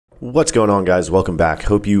What's going on, guys? Welcome back.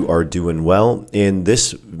 Hope you are doing well. In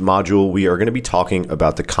this module, we are going to be talking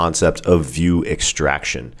about the concept of view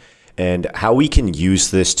extraction and how we can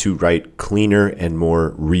use this to write cleaner and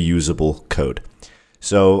more reusable code.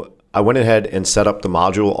 So I went ahead and set up the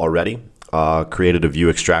module already, created a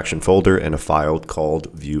view extraction folder and a file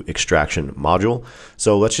called view extraction module.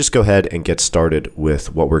 So let's just go ahead and get started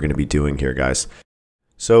with what we're going to be doing here, guys.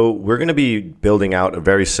 So we're going to be building out a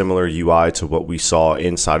very similar UI to what we saw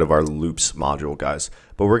inside of our loops module, guys.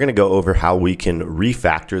 But we're going to go over how we can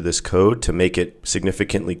refactor this code to make it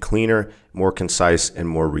significantly cleaner, more concise, and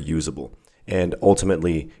more reusable. And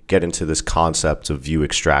ultimately get into this concept of view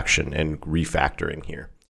extraction and refactoring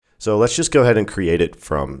here. So let's just go ahead and create it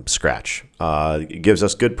from scratch. It gives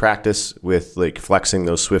us good practice with like flexing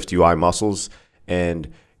those SwiftUI muscles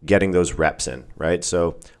and getting those reps in, right?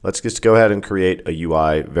 So let's just go ahead and create a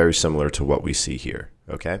UI very similar to what we see here,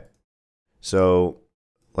 okay? So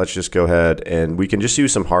let's just go ahead and we can just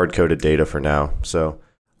use some hard-coded data for now. So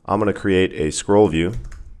I'm going to create a scroll view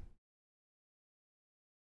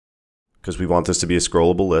because we want this to be a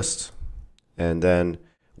scrollable list. And then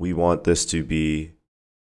we want this to be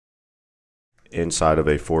inside of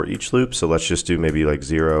a for each loop. So let's just do maybe like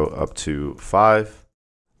 0 up to 5,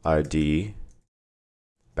 ID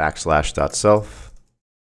 \self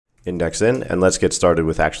index in, and let's get started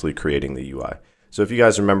with actually creating the UI. So if you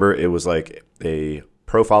guys remember, it was like a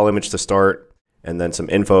profile image to start and then some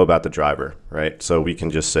info about the driver, right? So we can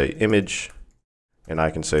just say image, and I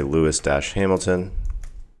can say Lewis-Hamilton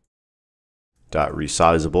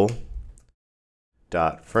 .resizable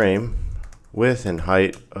 .frame width and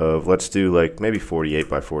height of, let's do like maybe 48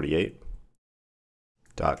 by 48.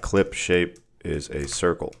 .clip shape is a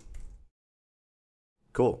circle.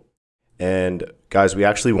 Cool. And guys, we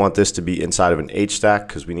actually want this to be inside of an H stack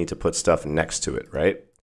because we need to put stuff next to it, right?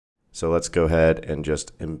 So let's go ahead and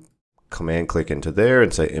just command click into there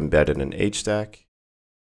and say embed in an H stack.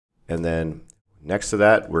 And then next to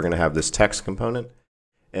that, we're going to have this text component.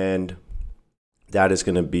 And that is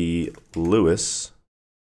going to be Lewis.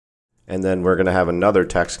 And then we're going to have another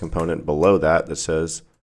text component below that that says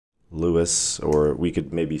Lewis, or we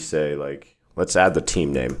could maybe say like, let's add the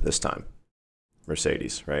team name this time.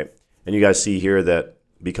 Mercedes, right? And you guys see here that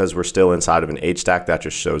because we're still inside of an H stack, that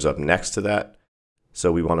just shows up next to that.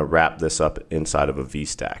 So we want to wrap this up inside of a V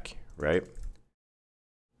stack, right?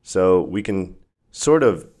 So we can sort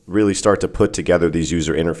of really start to put together these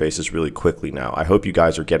user interfaces really quickly now. I hope you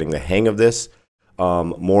guys are getting the hang of this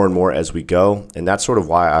more and more as we go. And that's sort of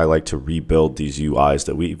why I like to rebuild these UIs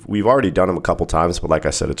that we've already done them a couple times, but like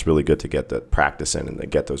I said, it's really good to get the practice in and to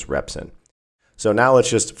get those reps in. So now let's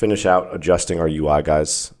just finish out adjusting our UI,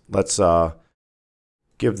 guys. Let's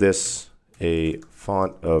give this a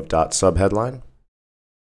font of .subheadline.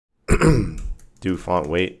 Do font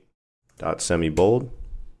weight .semi-bold.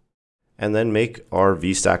 And then make our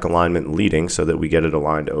VStack alignment leading so that we get it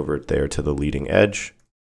aligned over there to the leading edge.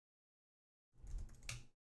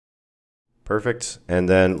 Perfect. And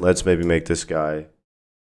then let's maybe make this guy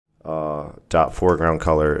 .foreground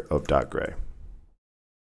color of .gray.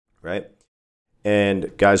 Right?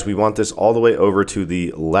 And guys, we want this all the way over to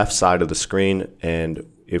the left side of the screen.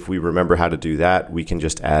 And if we remember how to do that, we can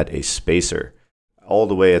just add a spacer all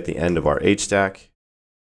the way at the end of our H stack.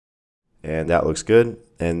 And that looks good.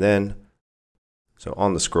 And then, so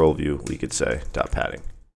on the scroll view, we could say .padding,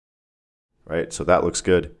 right? So that looks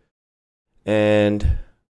good. And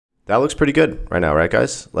that looks pretty good right now, right,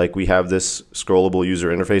 guys? Like we have this scrollable user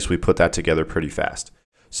interface. We put that together pretty fast.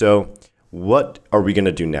 So what are we going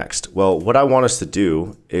to do next? Well, what I want us to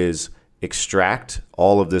do is extract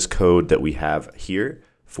all of this code that we have here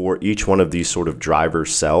for each one of these sort of driver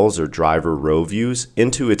cells or driver row views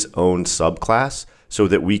into its own subclass so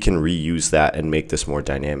that we can reuse that and make this more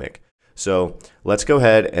dynamic. So let's go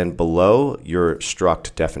ahead and below your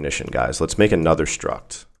struct definition, guys, let's make another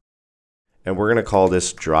struct. And we're going to call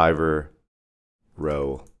this driver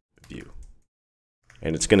row view.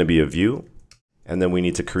 And it's going to be a view. And then we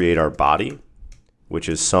need to create our body, which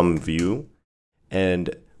is some view.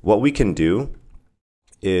 And what we can do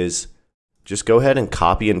is just go ahead and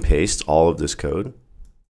copy and paste all of this code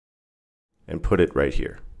and put it right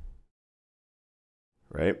here.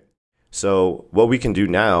 Right? So what we can do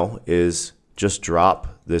now is just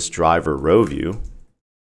drop this driver row view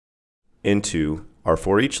into our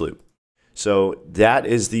for each loop. So that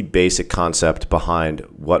is the basic concept behind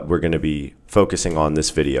what we're going to be focusing on this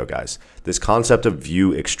video, guys. This concept of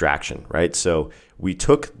view extraction, right? So we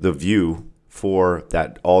took the view for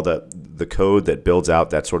that, all the code that builds out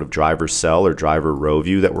that sort of driver cell or driver row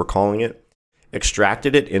view that we're calling it,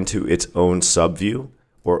 extracted it into its own subview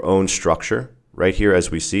or own structure, right here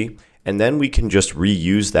as we see. And then we can just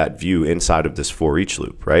reuse that view inside of this for each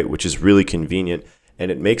loop, right? Which is really convenient, and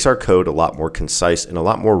it makes our code a lot more concise and a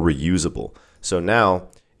lot more reusable. So now,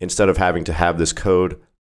 instead of having to have this code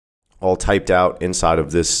all typed out inside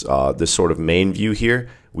of this, this sort of main view here,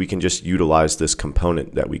 we can just utilize this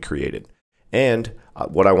component that we created. And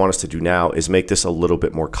what I want us to do now is make this a little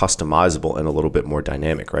bit more customizable and a little bit more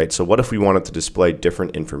dynamic, right? So what if we wanted to display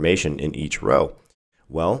different information in each row?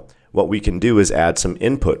 Well, what we can do is add some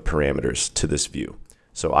input parameters to this view.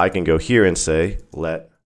 So I can go here and say, let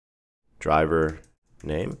driver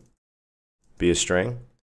name be a string.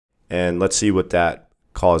 And let's see what that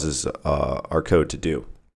causes our code to do.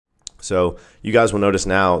 So you guys will notice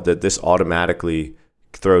now that this automatically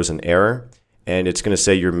throws an error, and it's going to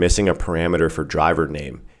say you're missing a parameter for driver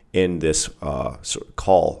name in this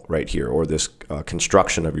call right here, or this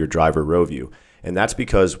construction of your driver row view. And that's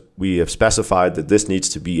because we have specified that this needs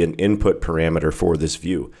to be an input parameter for this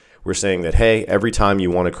view. We're saying that, hey, every time you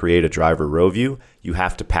want to create a driver row view, you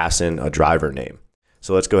have to pass in a driver name.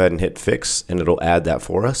 So let's go ahead and hit fix, and it'll add that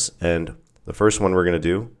for us. And the first one we're going to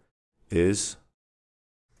do is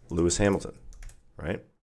Lewis Hamilton, right?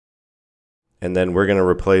 And then we're going to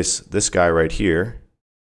replace this guy right here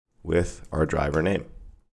with our driver name,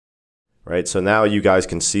 right? So now you guys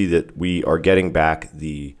can see that we are getting back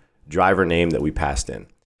the driver name that we passed in.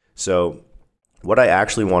 So what I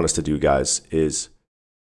actually want us to do, guys, is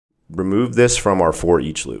remove this from our for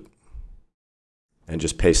each loop and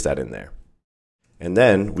just paste that in there. And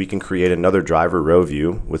then we can create another driver row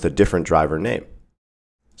view with a different driver name.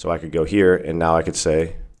 So I could go here, and now I could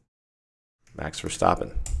say Max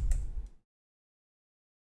Verstappen.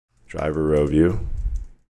 Driver row view,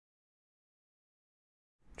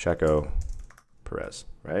 Checo Perez,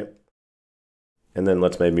 right? And then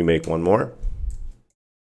let's maybe make one more.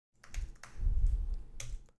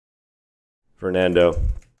 Fernando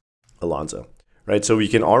Alonso, right? So we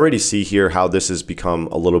can already see here how this has become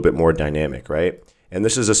a little bit more dynamic, right? And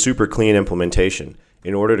this is a super clean implementation.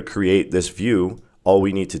 In order to create this view, all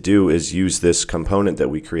we need to do is use this component that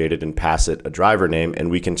we created and pass it a driver name, and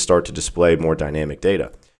we can start to display more dynamic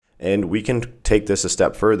data. And we can take this a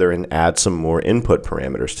step further and add some more input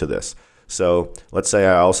parameters to this. So let's say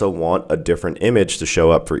I also want a different image to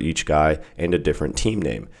show up for each guy and a different team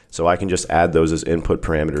name. So I can just add those as input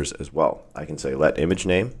parameters as well. I can say let image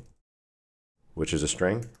name, which is a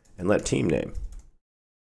string, and let team name,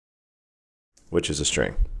 which is a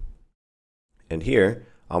string. And here,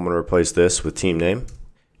 I'm going to replace this with team name,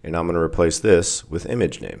 and I'm going to replace this with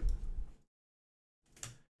image name.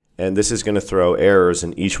 And this is going to throw errors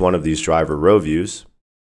in each one of these driver row views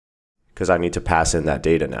because I need to pass in that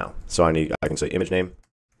data now. So I can say image name,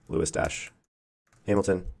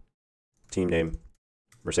 Lewis-Hamilton, team name,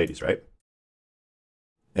 Mercedes, right?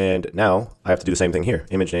 And now I have to do the same thing here.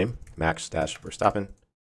 Image name, Max-Verstappen,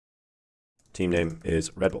 team name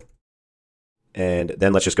is Red Bull. And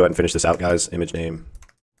then let's just go ahead and finish this out, guys. Image name,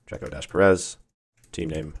 Checo-Perez, team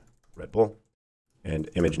name, Red Bull,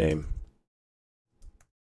 and image name,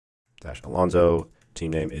 Alonso, team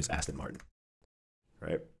name is Aston Martin,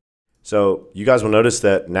 right? So you guys will notice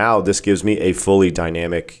that now this gives me a fully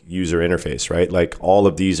dynamic user interface, right? Like all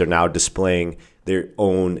of these are now displaying their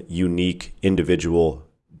own unique individual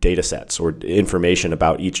data sets or information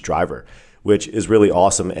about each driver, which is really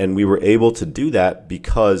awesome. And we were able to do that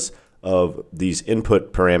because of these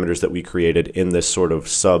input parameters that we created in this sort of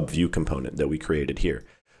sub view component that we created here.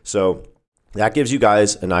 So that gives you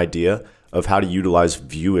guys an idea of how to utilize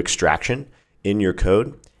view extraction in your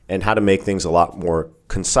code and how to make things a lot more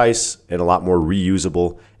concise and a lot more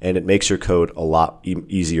reusable, and it makes your code a lot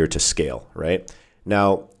easier to scale, right?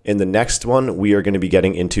 Now, in the next one, we are going to be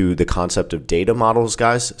getting into the concept of data models,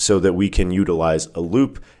 guys, so that we can utilize a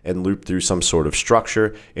loop and loop through some sort of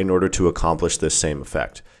structure in order to accomplish this same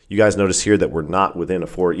effect. You guys notice here that we're not within a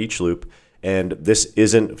for each loop, and this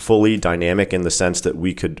isn't fully dynamic in the sense that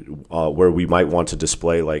we could, where we might want to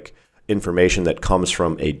display like information that comes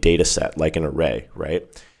from a data set, like an array, right?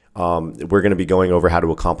 We're going to be going over how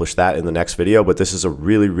to accomplish that in the next video, but this is a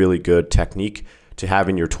really, really good technique to have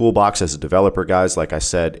in your toolbox as a developer, guys. Like I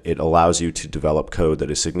said, it allows you to develop code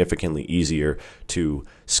that is significantly easier to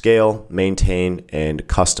scale, maintain, and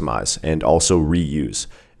customize, and also reuse.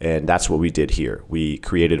 And that's what we did here. We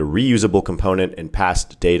created a reusable component and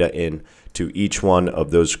passed data in to each one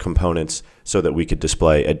of those components so that we could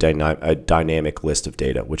display a dynamic list of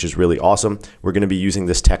data, which is really awesome. We're going to be using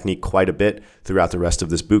this technique quite a bit throughout the rest of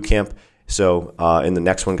this bootcamp. So in the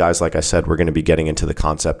next one, guys, like I said, we're going to be getting into the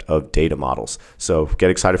concept of data models. So get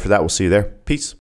excited for that. We'll see you there. Peace.